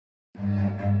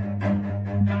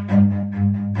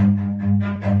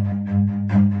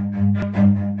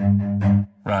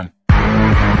Run.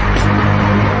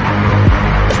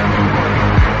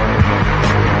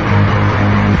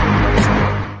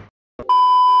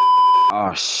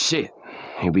 Oh shit,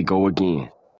 here we go again.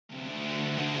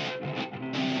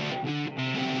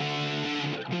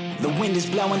 The wind is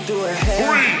blowing through her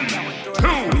hair. 3,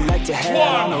 2, We like to head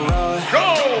out on the 1, road. go!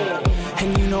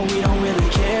 And you know we don't really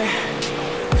care,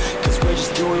 cause we're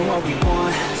just doing what we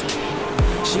want.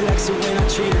 She likes it when I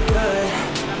treat her good.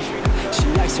 She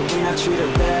likes it when I treat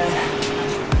her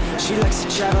bad. She likes to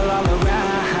travel all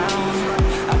around.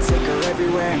 I take her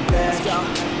everywhere and back.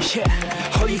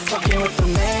 Yeah, oh, you fucking with the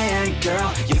man,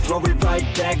 girl. You throw it right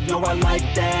back, no, I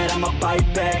like that. I'ma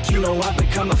bite back, you know I've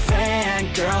become a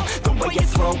fan, girl. The way you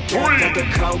throw back like a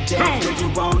Kodak, girl,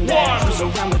 you own that. Cruise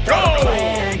around without a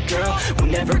plan, girl.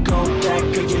 We'll never go back,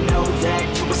 girl, you know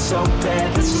that. You were so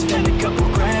bad, let's just spend a couple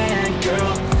grand,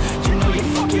 girl. You know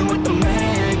you're fucking with the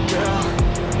man, girl.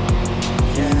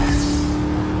 Yeah.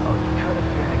 Oh, you could've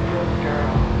been a good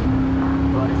girl,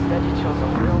 but instead you chose a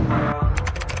real world.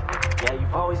 Yeah,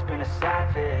 you've always been a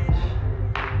savage.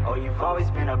 Oh, you've always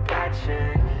been a bad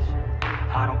chick.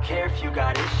 I don't care if you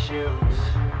got issues.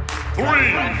 3,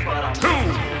 2,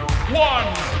 1,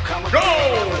 go!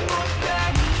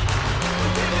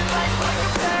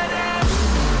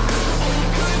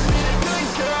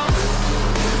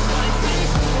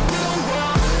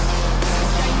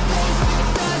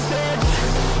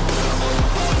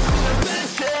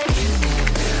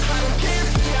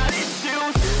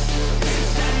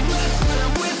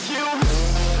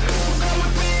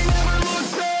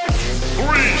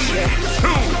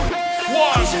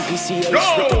 Cruising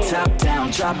PCH with the top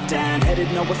down, drop down,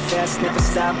 headed nowhere fast, never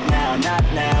stop now, not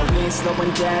now. We ain't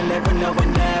slowing down, never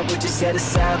knowing that. We're just headed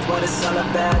south, what it's all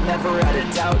about, never out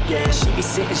of doubt, yeah. She be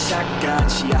sitting shotgun,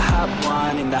 she a hot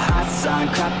one, in the hot sun,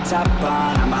 crop top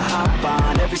on, I'ma hop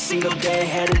on, every single day,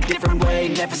 head a different way,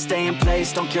 never stay in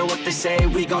place, don't care what they say,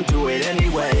 we gon' do it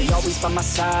anyway. Always by my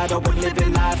side, oh, we're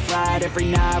living life right, every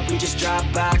night we just drive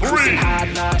by, cruising high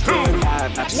life, feeling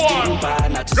alive, not just getting by,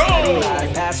 not just getting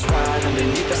life, that's right,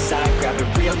 underneath the side, grab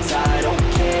it real tight,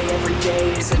 okay, every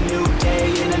day is a new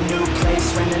day, in a new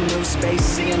place, find a new space,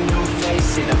 see a new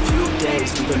face, in a few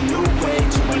days, move a new way,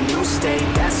 to a new state,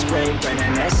 that's great, rent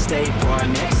an estate for our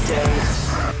next day.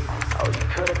 Oh, you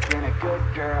could've been a good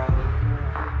girl,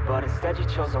 but instead you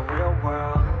chose a real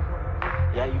world.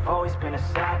 Yeah, you've always been a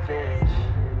savage.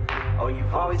 Oh,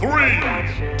 you've always been a bad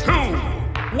chick. 3,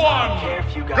 2, 1, I don't care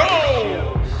if you got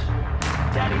issues.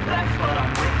 Daddy blacks, but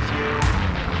I'm with you.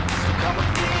 So come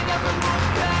with me, never look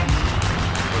back.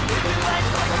 We're living life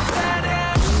like a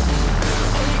badass.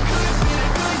 Oh, you could've been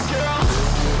a good girl,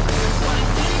 but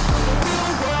instead you chose a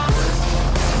real world.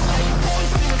 Yeah, you've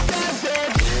always been a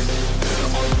savage.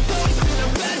 Oh, you've always been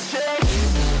a bad chick.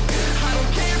 I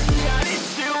don't care if you got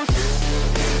issues.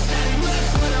 Daddy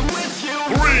blacks, but I'm with you.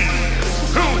 3,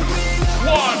 2,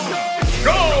 1,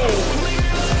 go!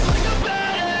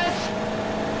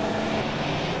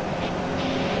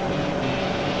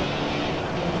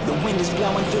 The wind is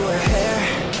blowing through her hair.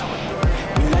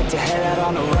 We like to head out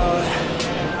on the road.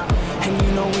 And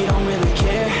you know we don't really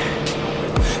care,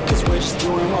 cause we're just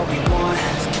doing what we want.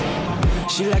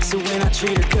 She likes it when I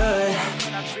treat her good.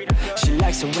 She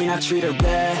likes it when I treat her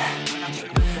bad.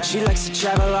 She likes to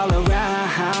travel all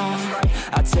around.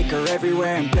 I take her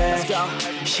everywhere and back. Yeah,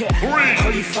 oh,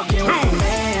 you fucking with the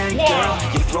man, girl.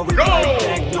 You throw it right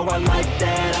back, no, I like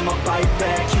that. I'ma bite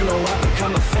back, you know I've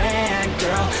become a fan,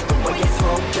 girl. The way you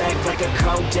throw back like a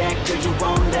Kodak, girl, you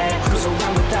own that. Cruise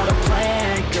around without a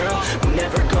plan, girl. We'll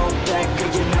never go back,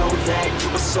 girl, you know that. You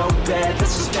were so bad,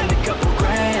 let's just spend a couple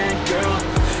grand, girl.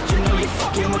 You know you're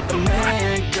fucking with the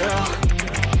man, girl.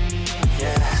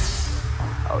 Yeah.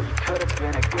 Oh, you could've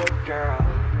been a good girl,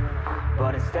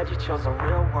 but instead you chose a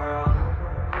real world.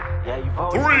 Yeah, you've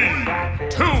always been a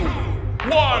savage. 3, 2,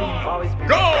 1, You've always been a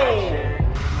go! bad chick.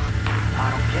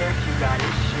 I don't care if you got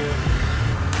issues.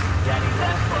 Daddy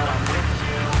left, but I'm with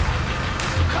you.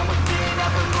 So come with me,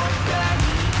 never look back.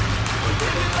 We're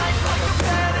living life like a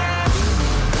badass.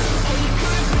 Oh, you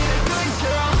could've been a good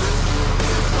girl,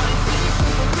 but instead you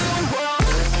chose a real world.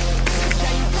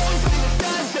 Yeah, you've always been a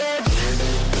savage.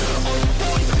 Oh, you've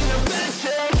always been a bad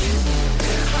chick.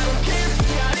 I don't care if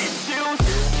you got issues.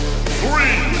 3,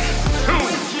 2,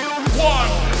 1,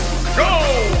 go!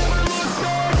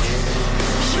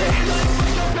 Yeah.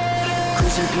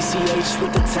 Cruising PCH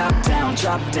with the top down,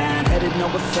 drop down, headed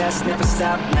nowhere fast, never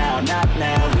stop now, not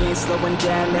now. We ain't slowing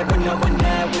down, never knowing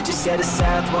now. We're just headed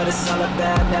south, what it's all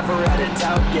about, never out of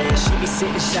doubt, yeah. She be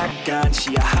sitting shotgun,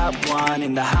 she a hot one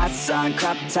in the hot sun,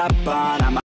 crop top on.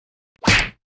 I'm a